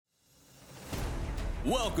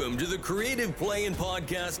Welcome to the Creative Play and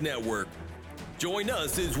Podcast Network. Join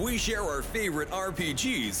us as we share our favorite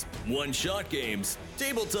RPGs, one-shot games,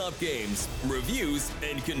 tabletop games, reviews,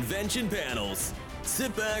 and convention panels.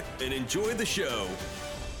 Sit back and enjoy the show.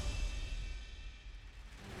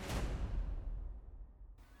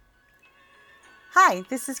 Hi,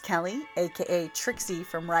 this is Kelly, aka Trixie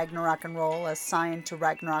from Ragnarok and Roll, assigned to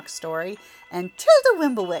Ragnarok Story, and Tilda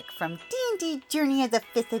Wimblewick from D&D Journey of the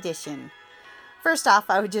 5th Edition. First off,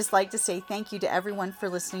 I would just like to say thank you to everyone for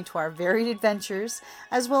listening to our varied adventures,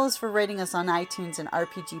 as well as for rating us on iTunes and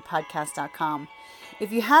RPGpodcast.com.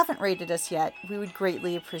 If you haven't rated us yet, we would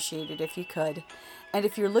greatly appreciate it if you could. And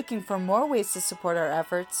if you're looking for more ways to support our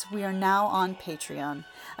efforts, we are now on Patreon,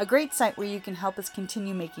 a great site where you can help us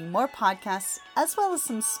continue making more podcasts, as well as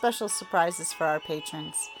some special surprises for our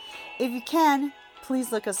patrons. If you can,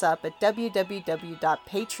 please look us up at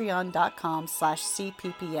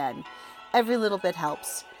www.patreon.com/cppn. Every little bit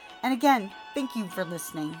helps. And again, thank you for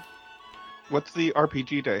listening. What's the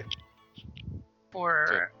RPG day?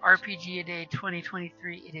 For RPGaDay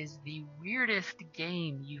 2023, it is the weirdest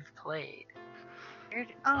game you've played. Weird.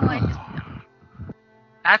 Oh, I just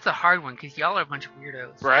That's a hard one, because y'all are a bunch of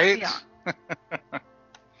weirdos. Right? Yeah.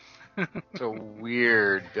 It's a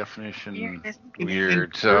weird definition. Weirdness.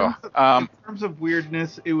 Weird. In terms of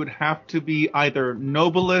weirdness, it would have to be either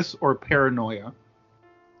Nobilis or Paranoia.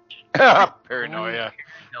 Paranoia.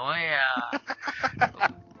 Oh, yeah.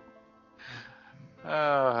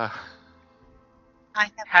 I have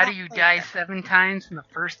How not do you played die that. 7 times in the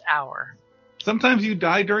first hour? Sometimes you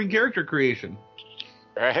die during character creation.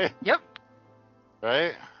 Right? Yep.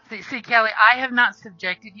 Right? See, Kelly, I have not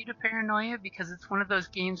subjected you to paranoia because it's one of those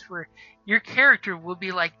games where your character will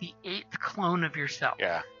be like the 8th clone of yourself.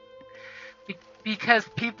 Yeah. Because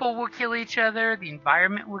people will kill each other, the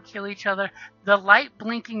environment will kill each other. The light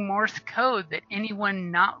blinking Morse code that anyone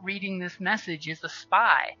not reading this message is a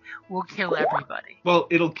spy will kill everybody. Well,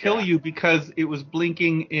 it'll kill you because it was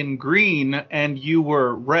blinking in green and you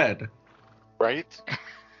were red. Right?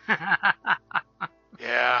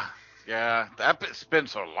 Yeah. Yeah. It's been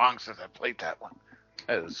so long since I played that one.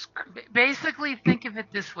 That is... Basically, think of it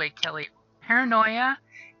this way, Kelly. Paranoia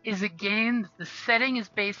is a game that the setting is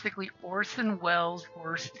basically Orson Welles'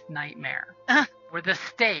 worst nightmare, where the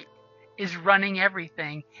state is running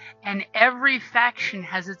everything, and every faction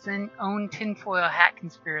has its own tinfoil hat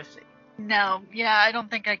conspiracy. No, yeah, I don't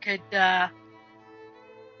think I could. That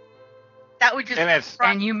would just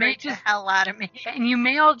And you may frustrate the just- hell out of me. And you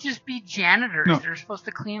may all just be janitors No. that are supposed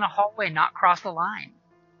to clean a hallway, not cross a line.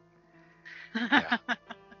 Yeah.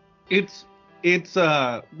 It's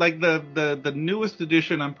like the newest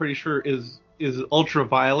edition, I'm pretty sure is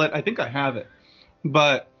Ultraviolet. I think I have it.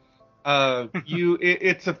 But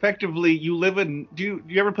it's effectively you live in do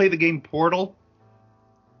you ever play the game Portal?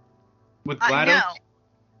 With GLaDOS? No,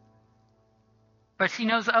 But she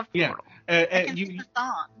knows of Yeah. Portal. I can sing the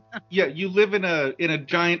song. Yeah, you live in a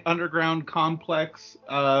giant underground complex,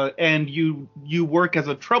 and you work as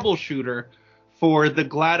a troubleshooter for the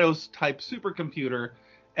GLaDOS type supercomputer,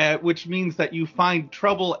 which means that you find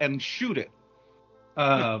trouble and shoot it.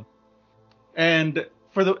 And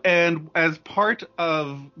as part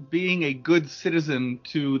of being a good citizen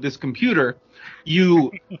to this computer,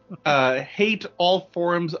 you hate all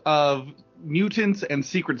forms of mutants and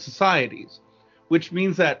secret societies. Which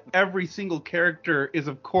means that every single character is,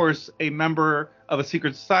 of course, a member of a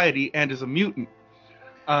secret society and is a mutant.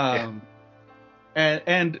 And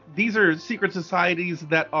these are secret societies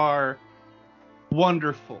that are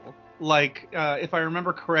wonderful. Like, if I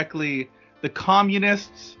remember correctly, the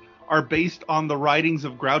communists are based on the writings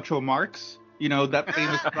of Groucho Marx. You know, that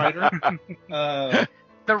famous writer. The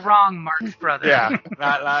wrong Marx brother. Yeah.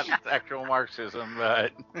 Not actual Marxism,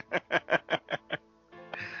 but...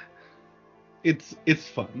 It's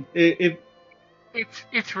fun. It's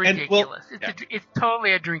ridiculous. It's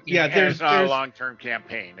totally a drinking game. It's not a long-term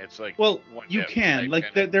campaign. It's like you can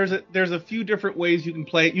there's a few different ways you can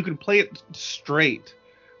play it. You can play it straight,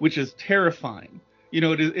 which is terrifying. You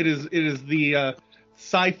know, it is the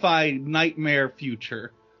sci-fi nightmare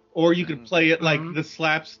future, or you could play it like the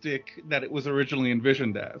slapstick that it was originally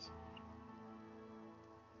envisioned as.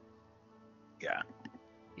 Yeah.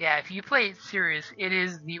 Yeah, if you play it serious, it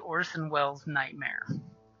is the Orson Welles nightmare.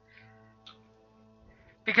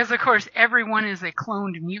 Because, of course, everyone is a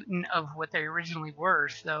cloned mutant of what they originally were,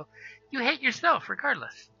 so you hate yourself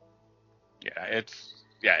regardless. Yeah, it's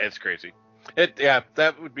crazy.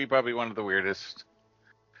 That would be probably one of the weirdest.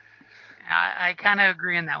 I kind of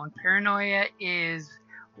agree on that one. Paranoia is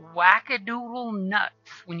wackadoodle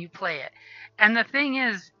nuts when you play it. And the thing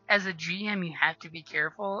is, as a GM, you have to be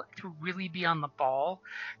careful to really be on the ball,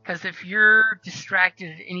 because if you're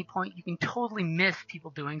distracted at any point, you can totally miss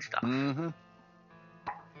people doing stuff. Mm-hmm.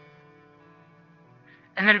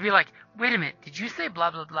 And then it'd be like, wait a minute, did you say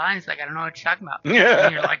blah, blah, blah? And he's like, I don't know what you're talking about.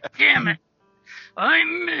 And you're like, damn it, I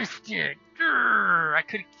missed it. I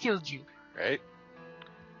could have killed you. Right?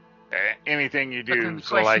 Anything you But then do, the is a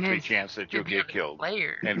question likely is, chance that you'll did the get other killed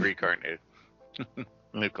player- and reincarnated.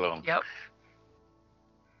 New clone. Yep.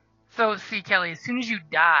 So, see, Kelly, as soon as you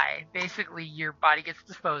die, basically your body gets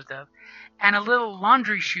disposed of, and a little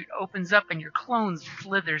laundry chute opens up and your clone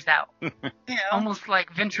slithers out. Almost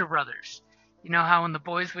like Venture Brothers. You know how when the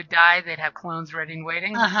boys would die, they'd have clones ready and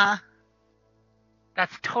waiting? Uh-huh.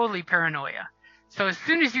 That's totally paranoia. So as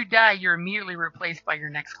soon as you die, you're immediately replaced by your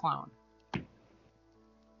next clone.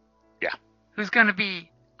 Yeah. Who's going to be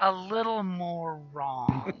a little more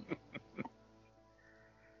wrong.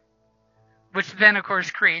 Which then, of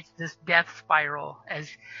course, creates this death spiral as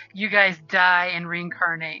you guys die and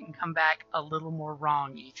reincarnate and come back a little more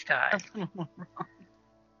wrong each time.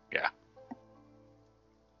 Yeah.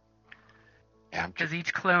 Yeah, Because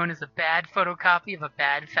each clone is a bad photocopy of a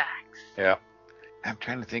bad fax. yeah. I'm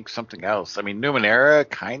trying to think something else. I mean, Numenera,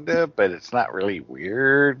 kind of, but it's not really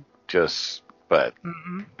weird. But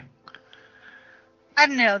Mm-hmm. I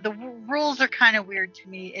don't know. The rules are kind of weird to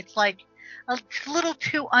me. It's like a little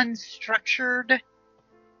too unstructured.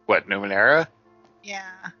 what, Numenera? Yeah.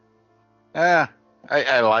 I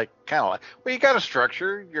kind of like. Well, you got a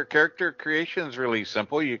structure. Your character creation is really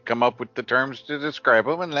simple. You come up with the terms to describe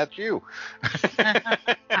them, and that's you. I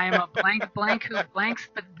am a blank who blanks,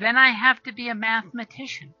 but then I have to be a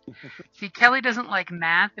mathematician. See, Kelly doesn't like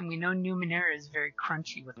math, and we know Numenera is very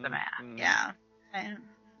crunchy with the math. Yeah.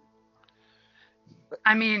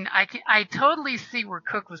 I mean, I totally see where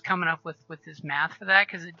Cook was coming up with his math for that,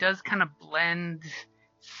 because it does kind of blend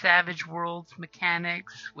Savage Worlds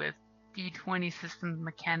mechanics with D20 system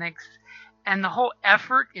mechanics, and the whole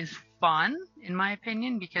effort is fun, in my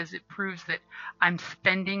opinion, because it proves that I'm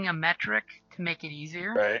spending a metric to make it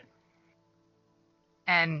easier. Right.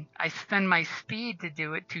 And I spend my speed to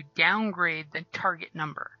do it to downgrade the target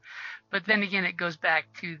number. But then again, it goes back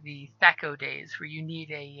to the THACO days where you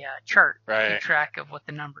need a chart to Right. keep track of what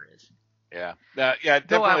the number is. Yeah. Yeah.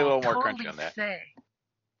 Though I Definitely a will little more totally crunchy on that.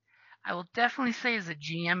 I will definitely say as a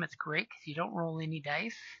GM, it's great because you don't roll any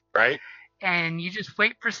dice. Right. And you just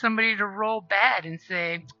wait for somebody to roll bad and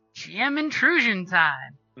say, GM intrusion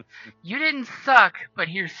time. You didn't suck, but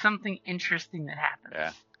here's something interesting that happens.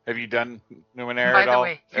 Yeah. Have you done Numenera By at the all,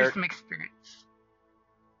 way, here's Eric? some experience.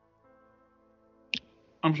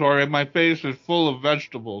 I'm sorry, my face is full of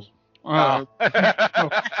vegetables. Oh. No,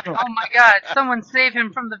 Oh my god, someone save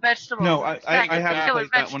him from the vegetables. no, I Sack of haven't killer played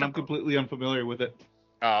that one. I'm vegetables. completely unfamiliar with it.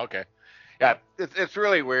 Oh, okay. Yeah, it's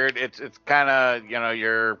really weird. It's kind of,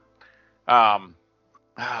 you're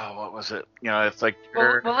what was it? It's like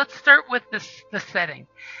Well, let's start with the setting.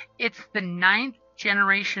 It's the 9th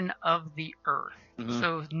generation of the Earth. Mhm.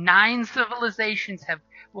 So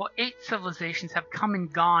 8 civilizations have come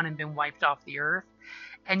and gone and been wiped off the Earth.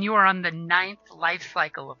 And you are on the 9th life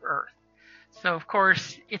cycle of Earth. So, of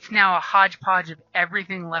course, it's now a hodgepodge of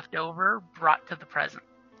everything left over brought to the present.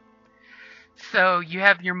 So you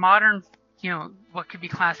have your modern, what could be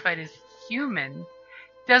classified as human,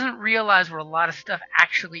 doesn't realize where a lot of stuff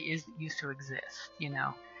actually is that used to exist, You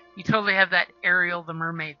totally have that Ariel the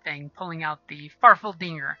mermaid thing pulling out the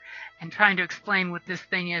farfaldinger and trying to explain what this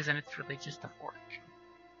thing is, and it's really just a fork.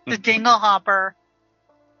 The dingle hopper.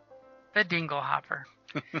 The dingle hopper.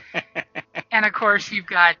 And of course, you've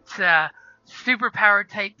got superpower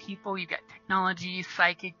type people, you've got technology,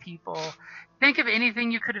 psychic people. Think of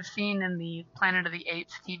anything you could have seen in the Planet of the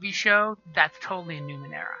Apes TV show, that's totally a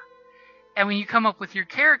Numenera. And when you come up with your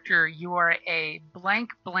character, you are a blank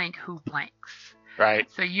who blanks. right.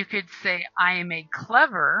 So you could say, I am a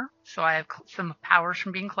clever, so I have some powers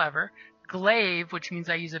from being clever, glaive, which means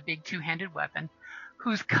I use a big two-handed weapon,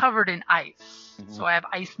 who's covered in ice. Mhm. So I have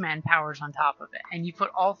Iceman powers on top of it. And you put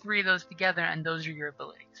all three of those together, and those are your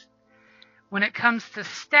abilities. When it comes to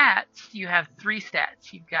stats, you have 3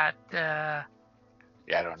 stats. You've got Yeah,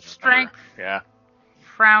 I don't Strength. remember.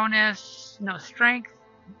 Yeah. strength,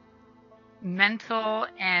 mental,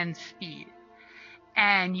 and speed.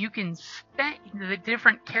 And you can spend, the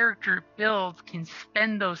different character builds can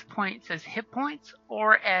spend those points as hit points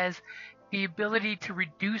or as the ability to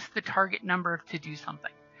reduce the target number to do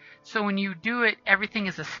something. So when you do it, everything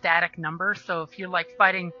is a static number. So if you're like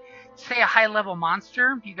fighting, say, a high-level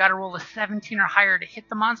monster, you got to roll a 17 or higher to hit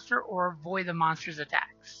the monster or avoid the monster's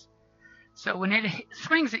attacks. So when it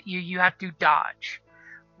swings at you, you have to dodge.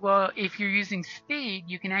 Well, if you're using speed,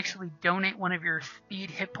 you can actually donate one of your speed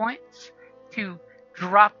hit points to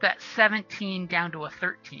drop that 17 down to a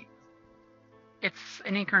 13. It's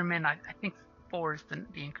an increment, I think 4 is the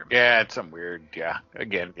increment. Yeah, it's some weird,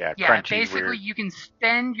 again, Yeah, crunchy, basically weird. you can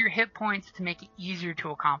spend your hit points to make it easier to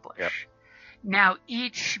accomplish. Yep. Now,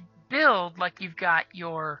 each build, like you've got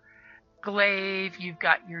your glaive, you've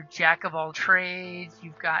got your jack of all trades,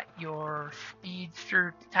 you've got your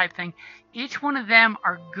speedster type thing. Each one of them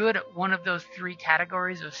are good at one of those 3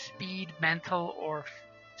 categories of speed, mental, or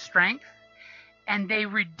strength, and they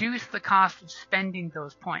reduce the cost of spending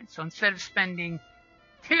those points. So instead of spending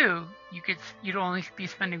 2, you'd only be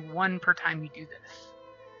spending 1 per time you do this,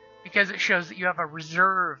 because it shows that you have a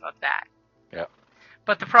reserve of that. Yeah.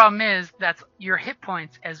 But the problem is that's your hit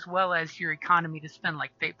points as well as your economy to spend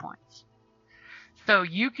like fate points. So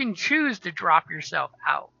you can choose to drop yourself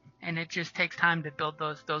out, and it just takes time to build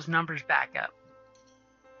those numbers back up.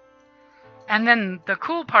 And then the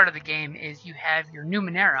cool part of the game is you have your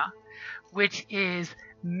Numenera, which is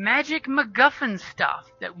magic MacGuffin stuff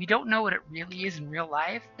that we don't know what it really is in real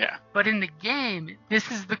life. Yeah. But in the game,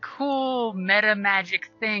 this is the cool meta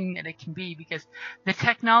magic thing that it can be, because the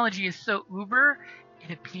technology is so uber,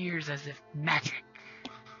 it appears as if magic.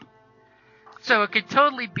 So it could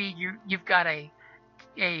totally be you've got a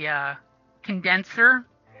condenser,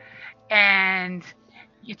 and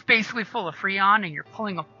it's basically full of Freon, and you're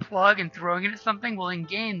pulling a plug and throwing it at something. Well, in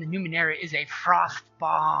game, the Numenera is a frost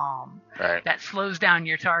bomb that slows down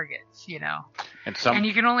your targets, And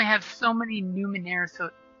you can only have so many Numenera,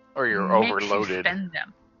 so or you're makes overloaded. You spend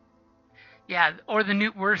them. Yeah, or the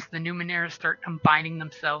Numenera start combining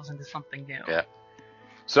themselves into something new. Yeah.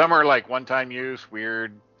 Some are like one-time use,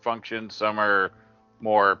 weird functions. Some are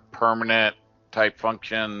more permanent type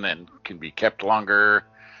function and can be kept longer.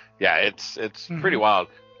 Yeah, it's pretty wild.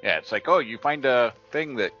 Yeah, it's like, oh, you find a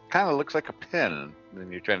thing that kind of looks like a pin,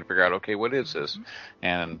 and you're trying to figure out, okay, what is this?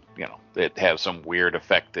 And, it has some weird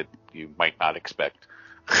effect that you might not expect.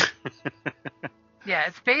 Yeah,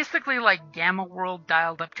 it's basically like Gamma World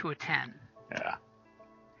dialed up to a 10. Yeah.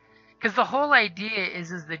 Because the whole idea is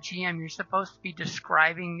the GM, you're supposed to be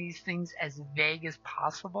describing these things as vague as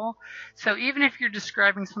possible. So even if you're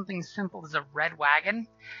describing something as simple as a red wagon,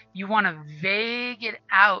 you want to vague it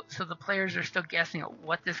out so the players are still guessing at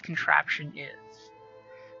what this contraption is,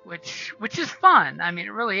 which is fun. I mean,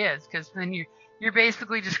 it really is, because then you're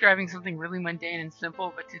basically describing something really mundane and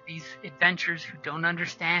simple, but to these adventurers who don't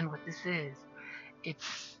understand what this is,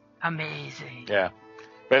 it's amazing. Yeah.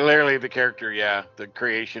 But literally the character, the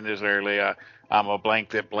creation is literally, I'm a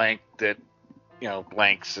blank that blanks.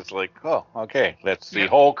 It's like, oh, okay, that's the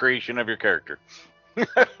whole creation of your character.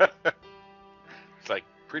 It's like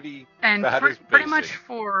pretty much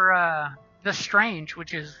for the Strange,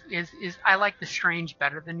 which is I like the Strange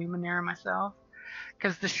better than Numenera myself,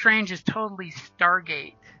 because the Strange is totally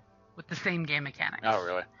Stargate with the same game mechanics. Oh,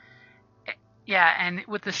 really? Yeah, and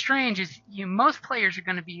with the Strange is most players are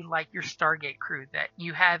going to be like your Stargate crew, that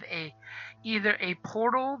you have either a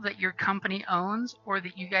portal that your company owns, or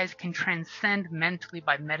that you guys can transcend mentally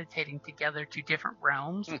by meditating together to different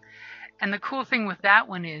realms. And the cool thing with that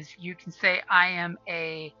one is you can say, I am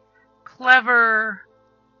a clever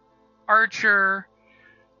archer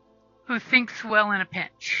who thinks well in a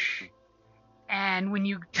pinch. And when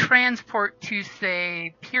you transport to,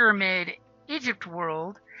 say, Pyramid Egypt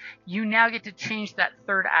world, you now get to change that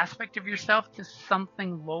third aspect of yourself to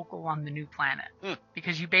something local on the new planet.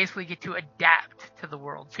 Because you basically get to adapt to the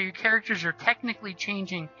world. So your characters are technically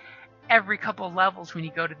changing every couple of levels when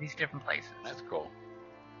you go to these different places. That's cool.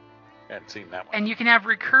 I hadn't seen that one. And you can have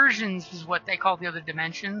recursions, is what they call the other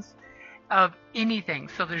dimensions, of anything.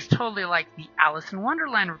 So there's totally like the Alice in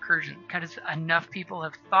Wonderland recursion, because enough people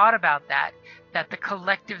have thought about that the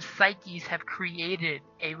collective psyches have created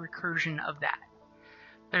a recursion of that.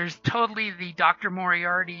 There's totally the Dr.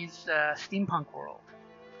 Moriarty's steampunk world,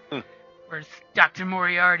 where it's Dr.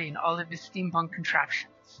 Moriarty and all of his steampunk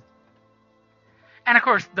contraptions. And of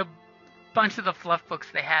course, the bunch of the fluff books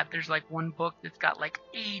they have, there's like one book that's got like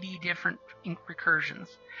 80 different recursions.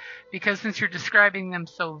 Because since you're describing them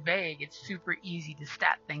so vague, it's super easy to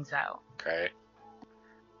stat things out. Okay.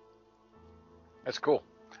 That's cool.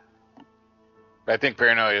 But I think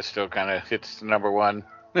Paranoia still kind of hits number one.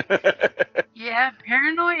 Yeah,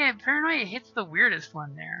 Paranoia hits the weirdest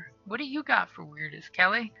one there. What do you got for weirdest,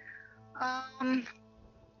 Kelly?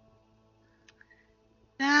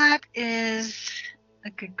 That is a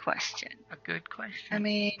good question. A good question. I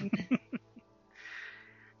mean,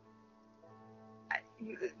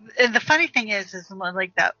 the funny thing is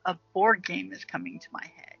like that a board game is coming to my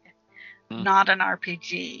head. not an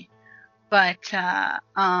RPG. But the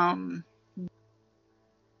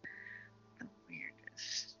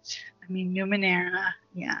weirdest. I mean, Numenera,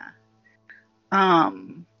 yeah.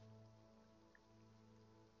 Nah,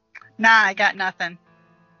 I got nothing.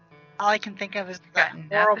 All I can think of is the Got nothing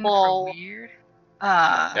horrible. for weird.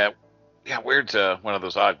 Yeah, weird's one of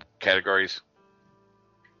those odd categories.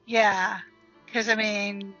 Yeah, because I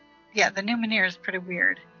mean, yeah, the Numenera is pretty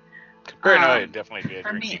weird. Paranoia would definitely be a for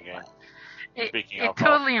drinking me, game. It Speaking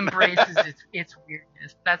alcohol. totally embraces its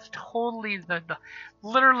weirdness. That's totally the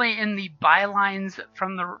literally in the bylines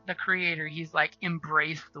from the creator. He's like,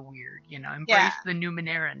 embrace the weird, embrace the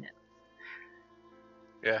Numenera-ness.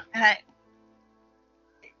 Yeah. And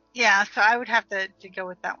so I would have to go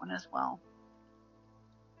with that one as well.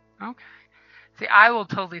 Okay. See, I will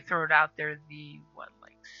totally throw it out there. The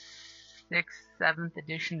 6th, 7th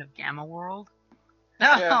edition of Gamma World.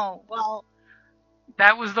 No, Yeah. well,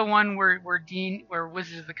 that was the one where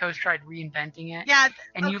Wizards of the Coast tried reinventing it. Yeah.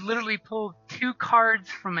 And you literally pulled 2 cards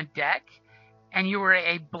from a deck, and you were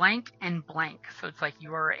a blank and blank. So it's like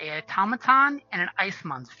you are a automaton and an ice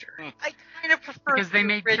monster. I kind of prefer Because they the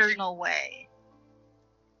made original way.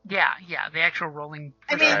 Yeah, the actual rolling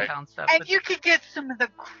I mean, percentile stuff. And But you could get some of the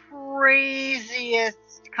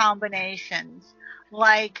craziest combinations.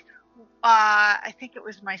 Like, I think it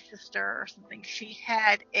was my sister or something. She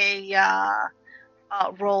had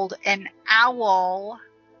rolled an owl.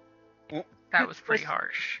 that was pretty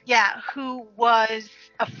harsh. Yeah, who was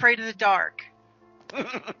afraid of the dark.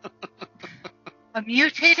 A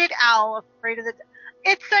mutated owl afraid of the dark.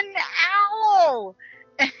 It's an owl!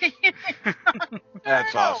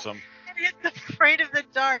 That's awesome. And it's afraid of the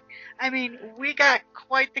dark. I mean, we got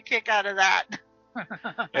quite the kick out of that.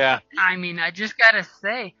 Yeah. I mean, I just gotta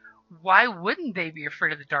say, why wouldn't they be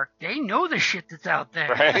afraid of the dark? They know the shit that's out there.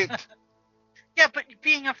 Right? Yeah, but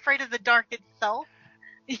being afraid of the dark itself?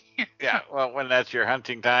 Yeah, well, when that's your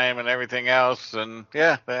hunting time and everything else, and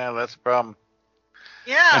yeah, that's the problem.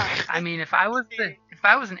 Yeah. I mean, if I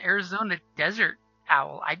was an Arizona desert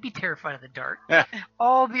owl, I'd be terrified of the dark. Yeah.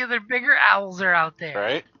 All the other bigger owls are out there.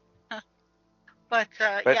 Right? But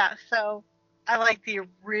yeah, so I like the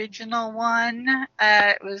original one.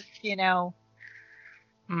 It was,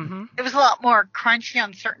 Mm-hmm. it was a lot more crunchy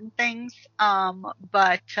on certain things,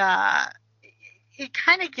 but it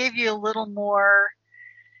kind of gave you a little more.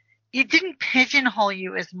 It didn't pigeonhole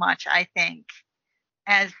you as much, I think,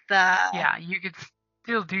 as the. Yeah, you could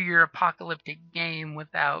still do your apocalyptic game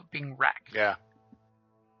without being wrecked. Yeah.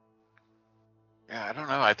 Yeah, I don't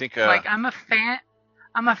know. I think Like I'm a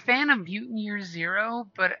fan of Mutant Year Zero,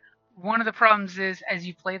 but one of the problems is as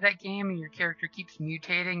you play that game and your character keeps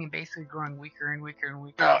mutating and basically growing weaker and weaker and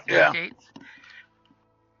weaker as it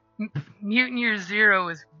mutates. Mutant Year Zero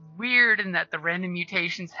is weird in that the random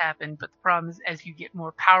mutations happen, but the problem is as you get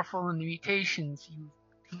more powerful in the mutations, you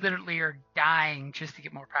literally are dying just to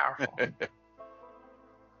get more powerful.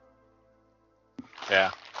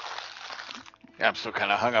 Yeah. Yeah, I'm still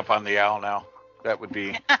kind of hung up on the owl now. That would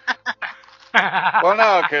be. Well,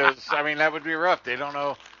 no, because I mean that would be rough. They don't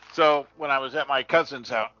know. So when I was at my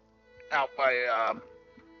cousin's out by,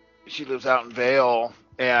 she lives out in Vale,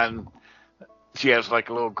 and she has like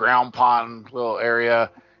a little ground pond little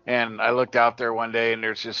area. And I looked out there one day, and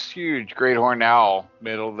there's this huge great horned owl,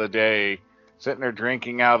 middle of the day, sitting there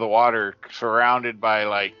drinking out of the water, surrounded by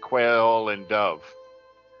like quail and dove.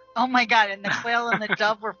 Oh my God! And the quail and the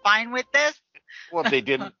dove were fine with this. Well, they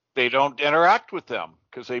didn't. They don't interact with them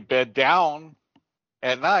because they bed down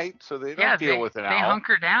at night, so they don't deal with an owl. They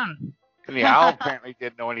hunker down. And the owl apparently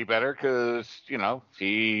didn't know any better because,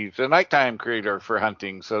 he's a nighttime creature for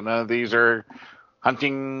hunting. So none of these are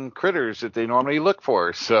hunting critters that they normally look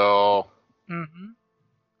for. So,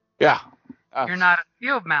 yeah. You're not a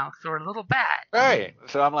field mouse or a little bat. Right.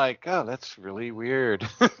 So I'm like, oh, that's really weird.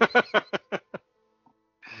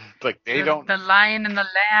 It's like The lion and the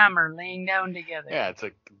lamb are laying down together. Yeah, it's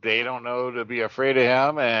like they don't know to be afraid of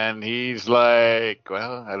him, and he's like,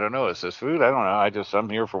 well, I don't know. Is this food? I don't know. I'm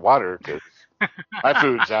here for water because my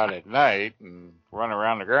food's out at night and run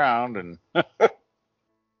around the ground and.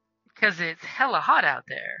 Because it's hella hot out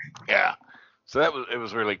there. Yeah, so it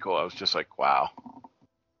was really cool. I was just like, wow.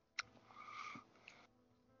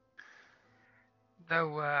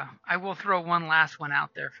 Though I will throw one last one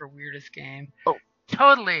out there for weirdest game. Oh.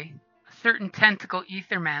 Totally a certain tentacle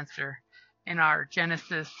ethermancer in our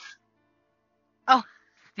Genesis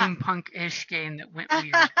steampunk-ish game that went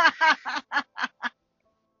weird.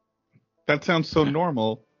 That sounds so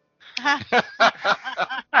normal, Right?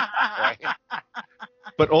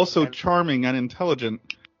 but also charming and intelligent.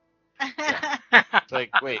 It's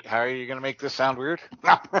like, wait, how are you going to make this sound weird?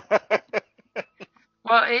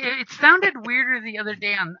 Well, it sounded weirder the other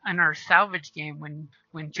day on our salvage game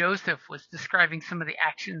when Joseph was describing some of the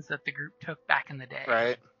actions that the group took back in the day.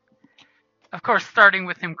 Right. Of course, starting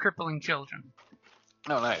with him crippling children.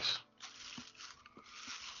 Oh, nice.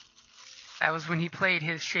 That was when he played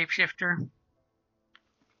his shapeshifter.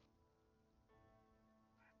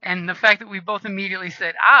 And the fact that we both immediately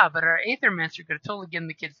said, but our Aethermancer could have totally given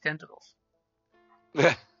the kids tentacles.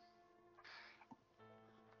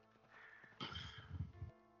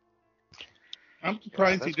 I'm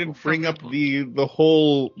surprised he that's didn't cool. bring up the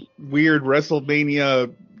whole weird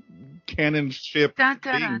WrestleMania cannon ship Da,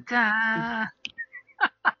 da, da, thing.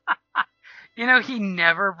 da. He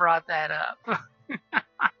never brought that up.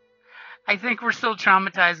 I think we're still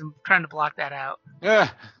traumatized and trying to block that out. Yeah.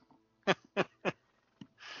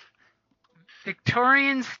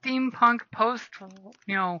 Victorian steampunk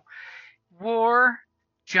war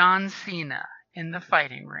John Cena in the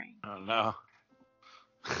fighting ring. Oh no.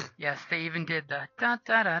 Yes, they even did the da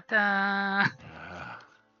da da da.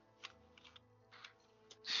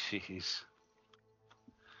 Jeez.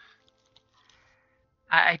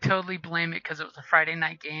 I totally blame it because it was a Friday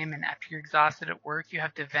night game, and after you're exhausted at work, you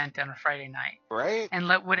have to vent on a Friday night. Right? And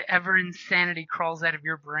let whatever insanity crawls out of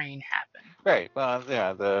your brain happen. Right. Well,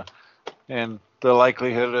 yeah, the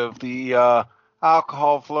likelihood of the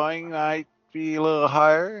alcohol flowing might be a little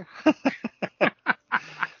higher.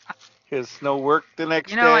 Because no work the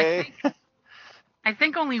next day. I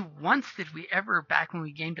think only once did we ever, back when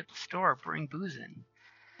we gamed at the store, bring booze in.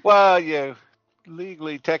 Well, yeah,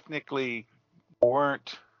 legally, technically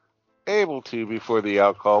weren't able to before the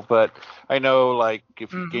alcohol, but I know, like,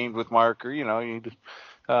 if you gamed with Mark or, you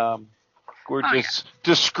were just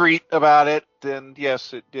discreet about it, then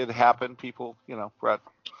yes, it did happen. People, brought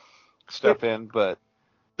stuff in, but...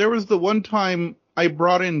 There was the one time I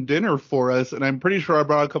brought in dinner for us, and I'm pretty sure I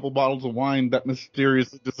brought a couple bottles of wine that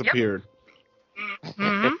mysteriously disappeared.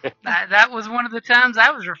 Mm-hmm. That was one of the times I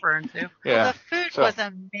was referring to. Yeah. Well, the food was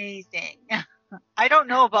amazing. I don't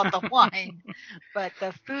know about the wine, but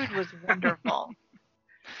the food was wonderful.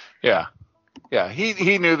 Yeah. Yeah,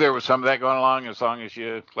 he knew there was some of that going along, as long as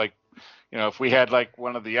you, like, if we had, like,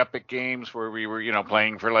 one of the epic games where we were,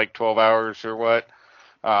 playing for, like, 12 hours or what,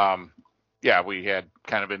 yeah, we had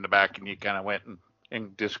kind of in the back, and you kind of went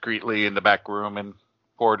and discreetly in the back room and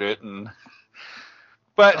poured it,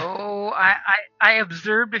 but... Oh, I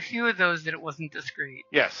observed a few of those that it wasn't discreet.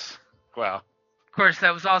 Yes, well... Of course,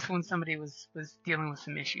 that was also when somebody was dealing with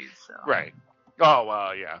some issues, so... Right. Oh,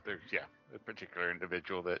 well, yeah, there's, a particular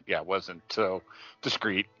individual that, wasn't so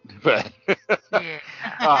discreet, but...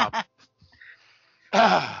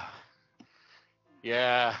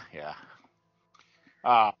 Yeah. Yeah.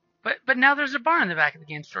 But now there's a bar in the back of the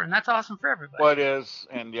game store, and that's awesome for everybody. Well, it is,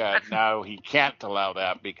 and now he can't allow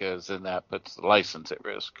that because then that puts the license at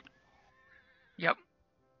risk. Yep.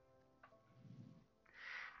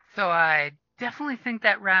 So I definitely think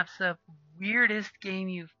that wraps up weirdest game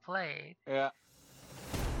you've played. Yeah.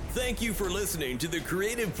 Thank you for listening to the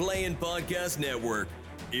Creative Play-In Podcast Network.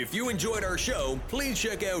 If you enjoyed our show, please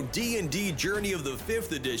check out D&D Journey of the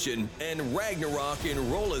 5th Edition and Ragnarok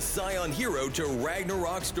Enroll a Scion Hero to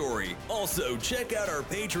Ragnarok Story. Also, check out our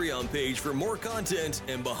Patreon page for more content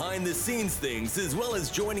and behind-the-scenes things, as well as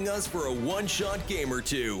joining us for a one-shot game or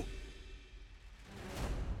two.